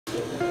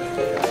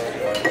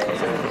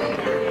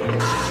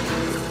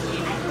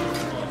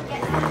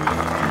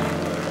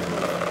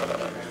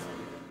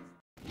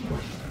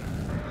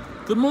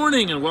Good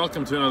morning and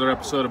welcome to another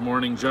episode of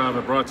Morning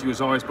Java, brought to you as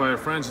always by our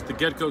friends at the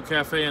Get-Go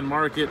Cafe and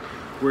Market,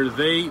 where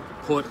they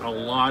put a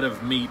lot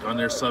of meat on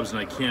their subs, and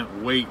I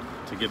can't wait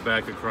to get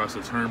back across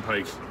the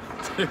turnpike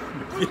to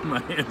get my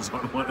hands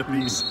on one of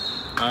these.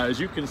 As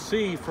you can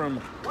see from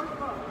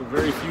the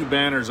very few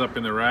banners up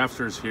in the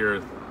rafters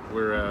here,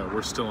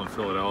 we're still in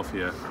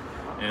Philadelphia,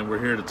 and we're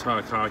here to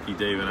talk hockey,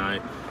 Dave and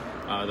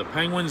I. The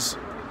Penguins,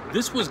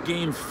 this was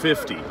game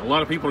 50. A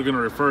lot of people are going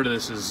to refer to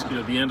this as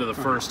the end of the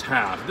first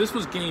half. This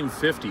was game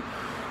 50.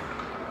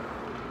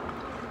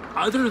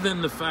 Other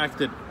than the fact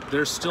that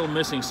they're still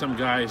missing some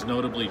guys,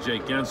 notably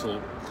Jake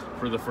Gensel,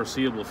 for the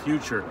foreseeable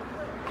future,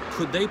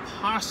 could they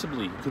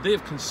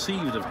have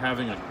conceived of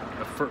having a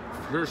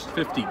first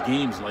 50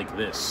 games like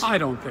this? I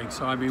don't think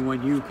so. I mean,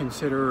 when you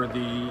consider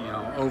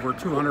the over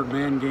 200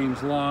 man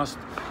games lost,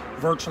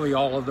 virtually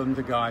all of them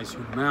the guys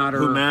who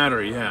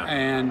matter. Yeah.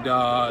 And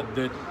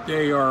that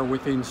they are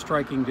within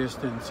striking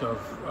distance of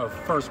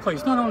first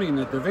place, not only in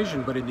the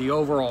division, but in the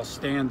overall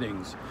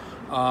standings.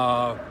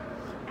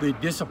 The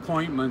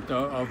disappointment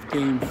of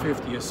Game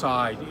 50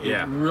 aside,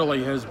 it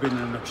really has been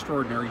an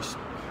extraordinary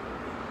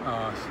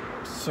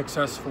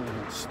successful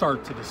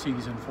start to the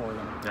season for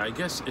them. Yeah, I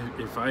guess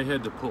if I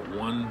had to put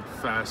one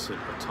facet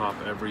atop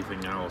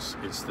everything else,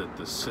 it's that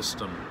the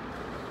system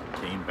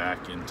came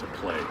back into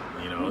play,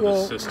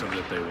 the system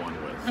that they won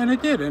with. And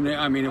it did, and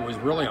I mean, it was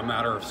really a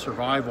matter of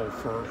survival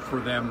for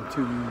them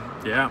to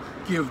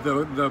give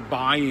the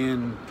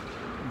buy-in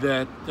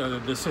that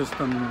the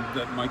system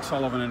that Mike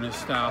Sullivan and his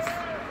staff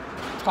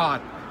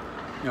taught,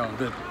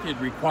 that it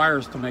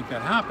requires to make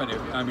that happen.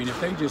 If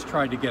they just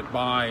tried to get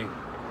by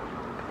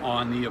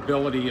on the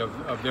ability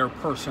of their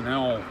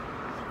personnel,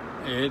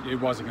 it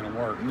wasn't going to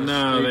work.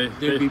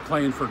 They'd be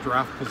playing for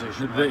draft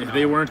position.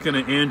 They weren't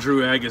going to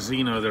Andrew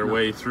Agozzino their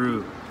way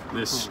through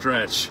this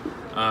stretch.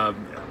 The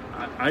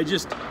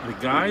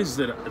guys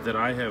that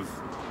I have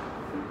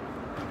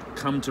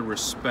come to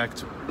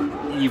respect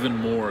even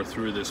more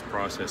through this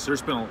process,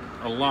 there's been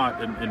a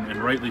lot,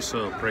 and rightly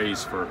so,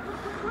 praise for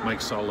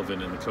Mike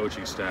Sullivan and the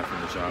coaching staff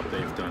and the job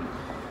they've done.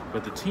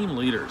 But the team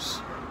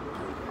leaders,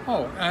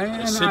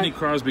 Sidney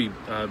Crosby,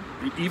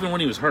 even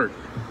when he was hurt,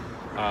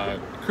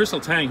 Chris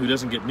Letang, who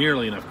doesn't get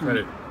nearly enough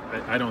credit,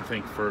 I don't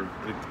think, for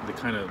the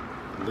kind of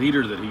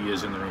leader that he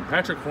is in the room.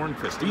 Patrick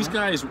Hornqvist, these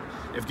guys,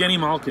 Evgeny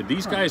Malkin,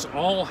 these guys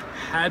all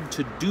had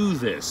to do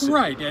this.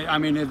 Right. I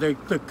mean,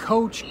 the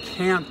coach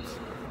can't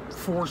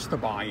force the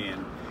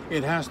buy-in.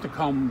 It has to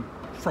come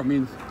from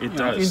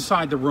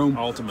inside the room,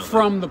 ultimately,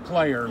 from the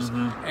players.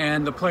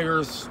 And the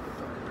players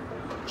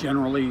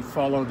generally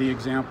follow the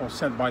example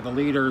set by the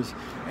leaders.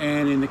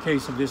 And in the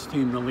case of this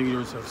team, the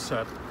leaders have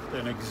set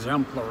an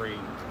exemplary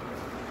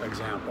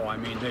example. I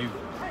mean,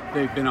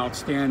 they've been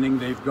outstanding.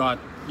 They've got,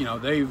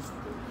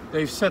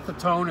 they've set the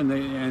tone,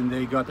 and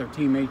they got their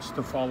teammates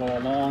to follow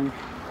along,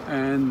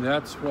 and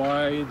that's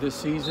why this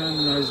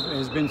season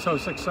has been so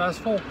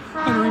successful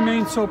and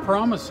remains so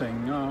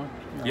promising.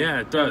 Yeah,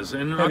 it does.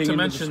 And not to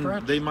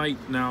mention, they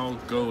might now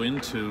go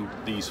into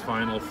these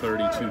final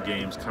 32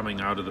 games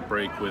coming out of the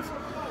break with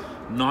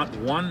not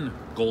one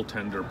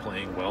goaltender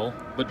playing well,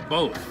 but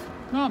both.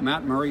 Well,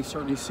 Matt Murray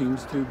certainly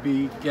seems to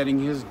be getting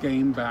his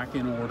game back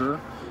in order.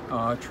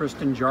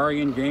 Tristan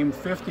Jarry in Game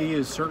 50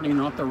 is certainly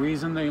not the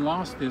reason they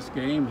lost this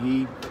game.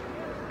 He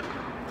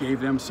gave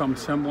them some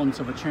semblance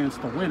of a chance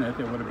to win it.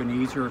 It would have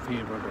been easier if he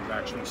would have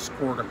actually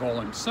scored a goal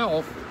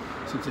himself,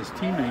 since his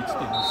teammates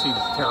didn't seem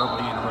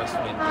terribly interested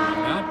in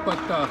doing that.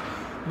 But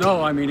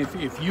no, I mean,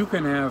 if you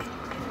can have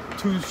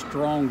two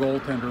strong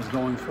goaltenders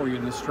going for you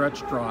in the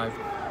stretch drive,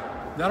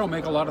 that'll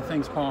make a lot of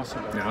things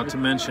possible. Not to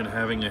mention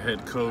having a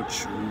head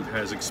coach who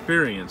has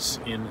experience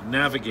in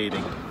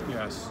navigating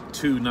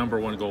two number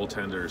one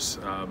goaltenders.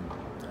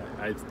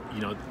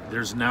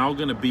 There's now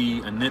going to be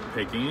a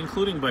nitpicking,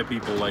 including by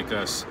people like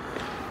us.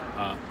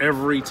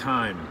 Every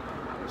time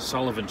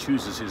Sullivan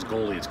chooses his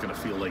goalie, it's going to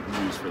feel like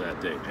news for that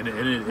day, and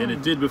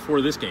it did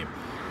before this game,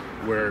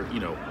 where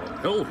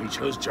he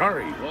chose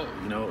Jarry. Well,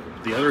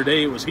 the other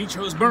day it was he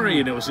chose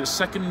Murray, and it was his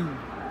second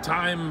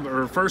time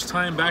or first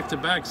time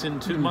back-to-backs in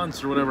 2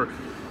 months or whatever.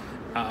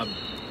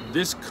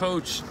 This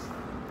coach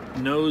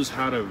knows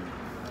how to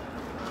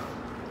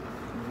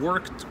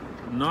work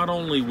not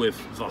only with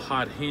the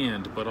hot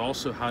hand, but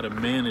also how to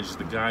manage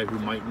the guy who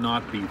might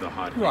not be the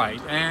hot hand.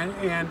 Right, and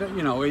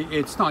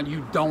it's not,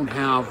 you don't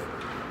have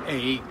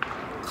a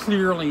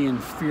clearly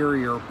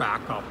inferior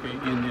backup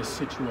in this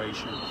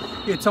situation.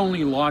 It's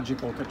only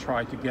logical to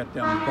try to get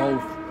them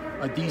both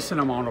a decent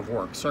amount of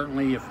work.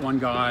 Certainly if one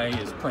guy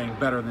is playing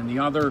better than the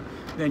other,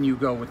 then you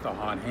go with the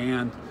hot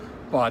hand,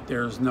 but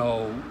there's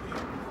no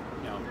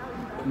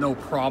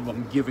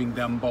problem giving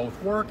them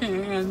both work.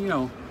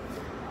 And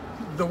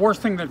the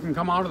worst thing that can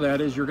come out of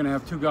that is you're going to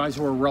have two guys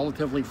who are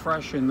relatively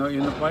fresh in the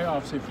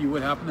playoffs if you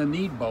would happen to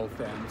need both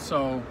ends.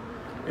 So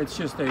it's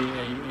just a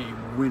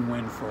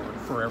win-win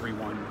for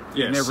everyone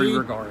in every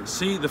regard.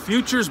 See, the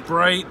future's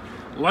bright.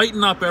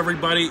 Lighten up,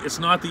 everybody. It's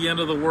not the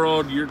end of the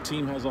world. Your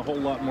team has a whole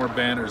lot more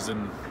banners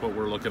than what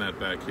we're looking at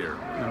back here.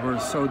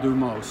 And so do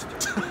most.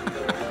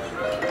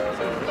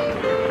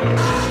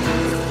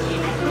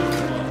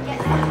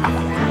 Bye.